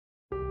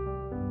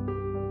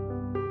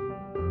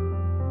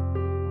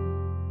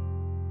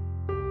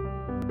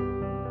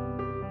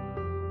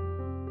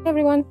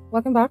everyone,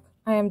 welcome back.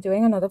 I am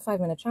doing another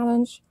 5-minute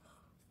challenge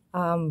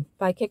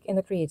by Kick in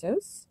the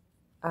Creatives,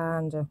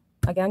 and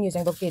again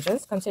using book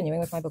pages, continuing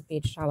with my book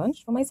page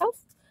challenge for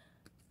myself,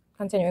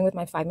 continuing with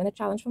my 5-minute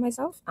challenge for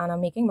myself, and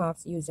I'm making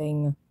marks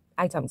using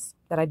items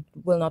that I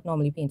will not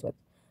normally paint with.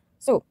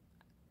 So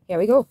here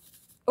we go.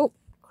 Oh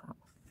crap.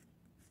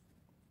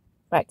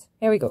 Right,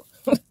 here we go.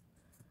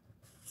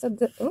 So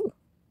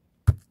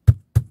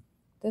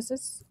this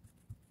is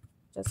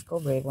just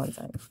go brave one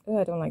time. Oh,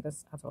 I don't like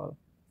this at all.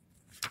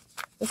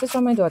 This is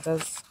from my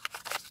daughter's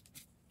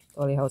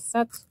dolly house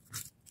set.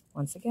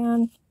 Once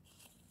again,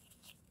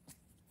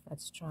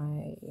 let's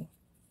try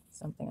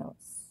something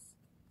else.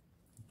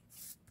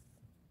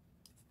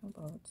 How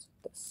about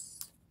this?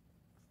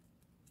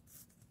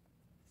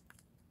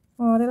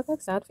 Oh, they look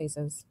like sad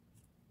faces.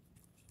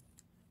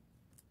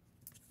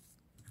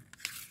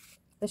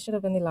 This should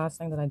have been the last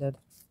thing that I did.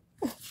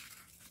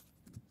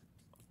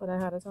 But I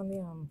had it on the,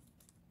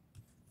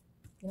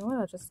 you know what,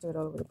 I'll just do it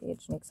all over the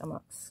page, make some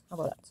marks. How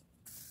about that?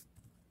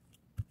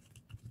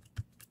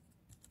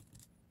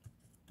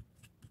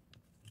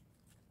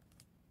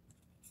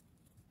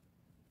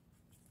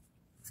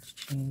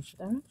 Change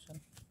direction.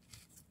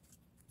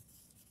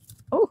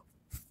 Oh,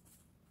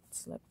 it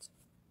slipped.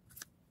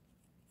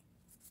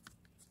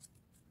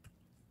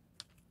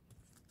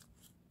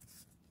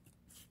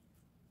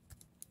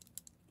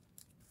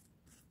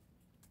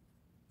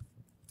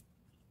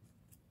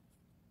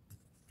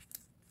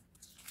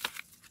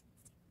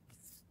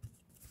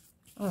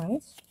 All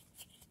right,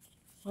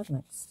 what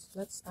next?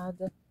 Let's add,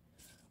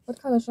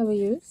 what color shall we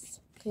use?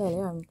 Clearly,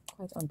 I'm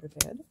quite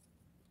unprepared.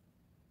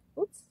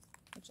 Oops,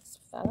 it just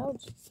fell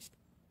out.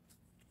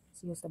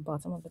 Let's use the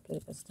bottom of the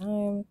plate this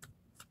time.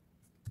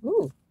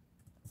 Ooh,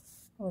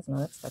 I was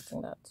not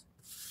expecting that.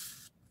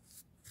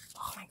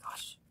 Oh my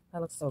gosh,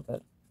 that looks so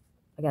good.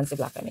 Against the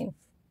black, I mean.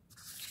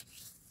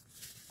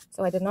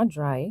 So I did not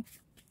dry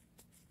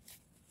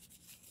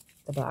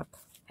the black,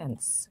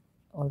 hence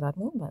all that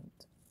movement.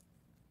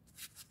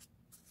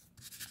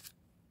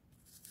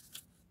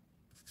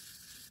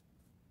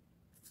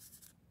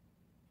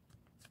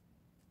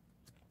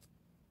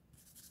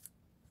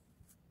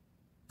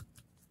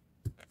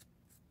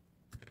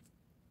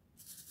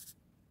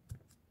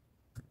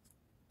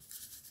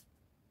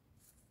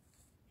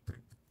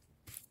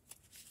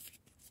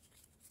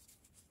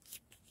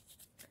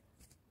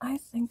 I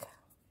think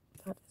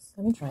that is,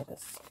 let me try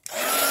this.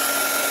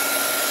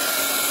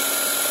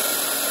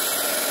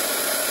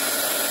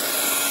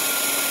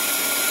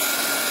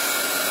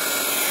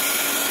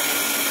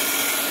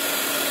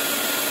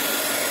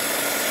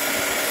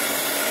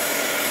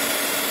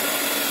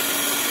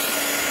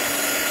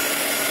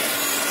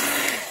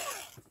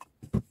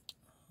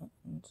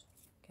 And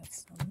get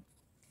some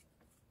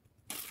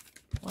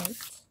white.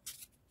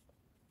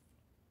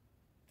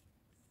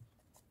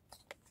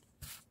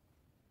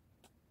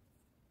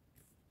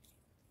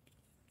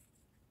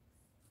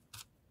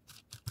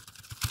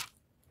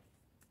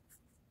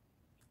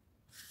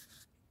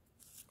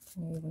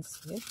 Can you even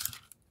see it?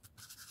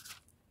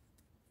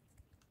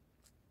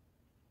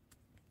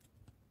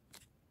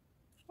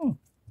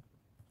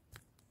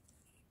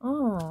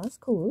 Ah, that's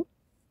cool.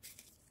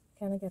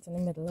 Kind of get in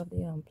the middle of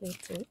the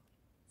plate too.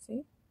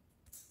 See?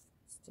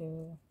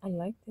 Still, I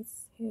like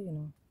this here, you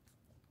know.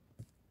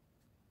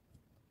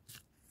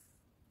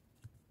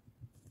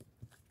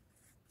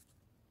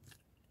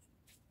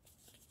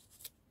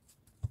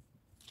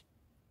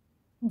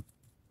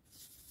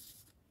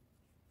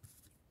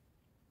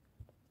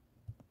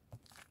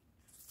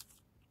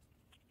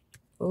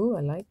 Oh,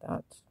 I like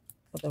that.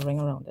 Put the ring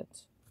around it.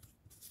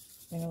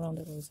 Ring around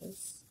the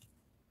roses.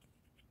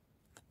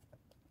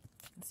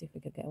 Let's see if we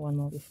could get one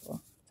more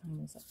before time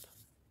is up.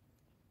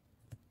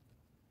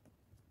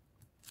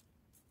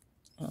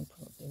 And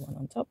probably one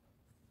on top.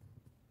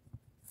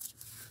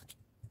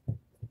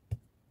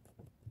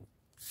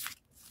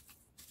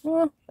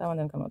 Oh, that one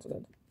didn't come out so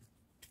good.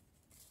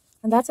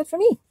 And that's it for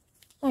me.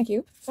 Thank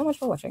you so much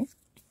for watching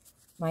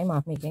my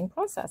mark making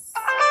process.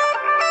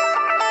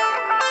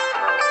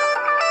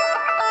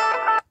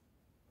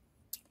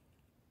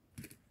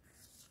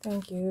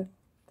 Thank you.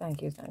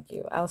 Thank you. Thank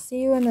you. I'll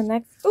see you in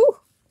the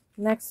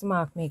next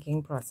mark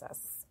making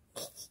process.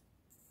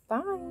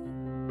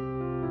 Bye.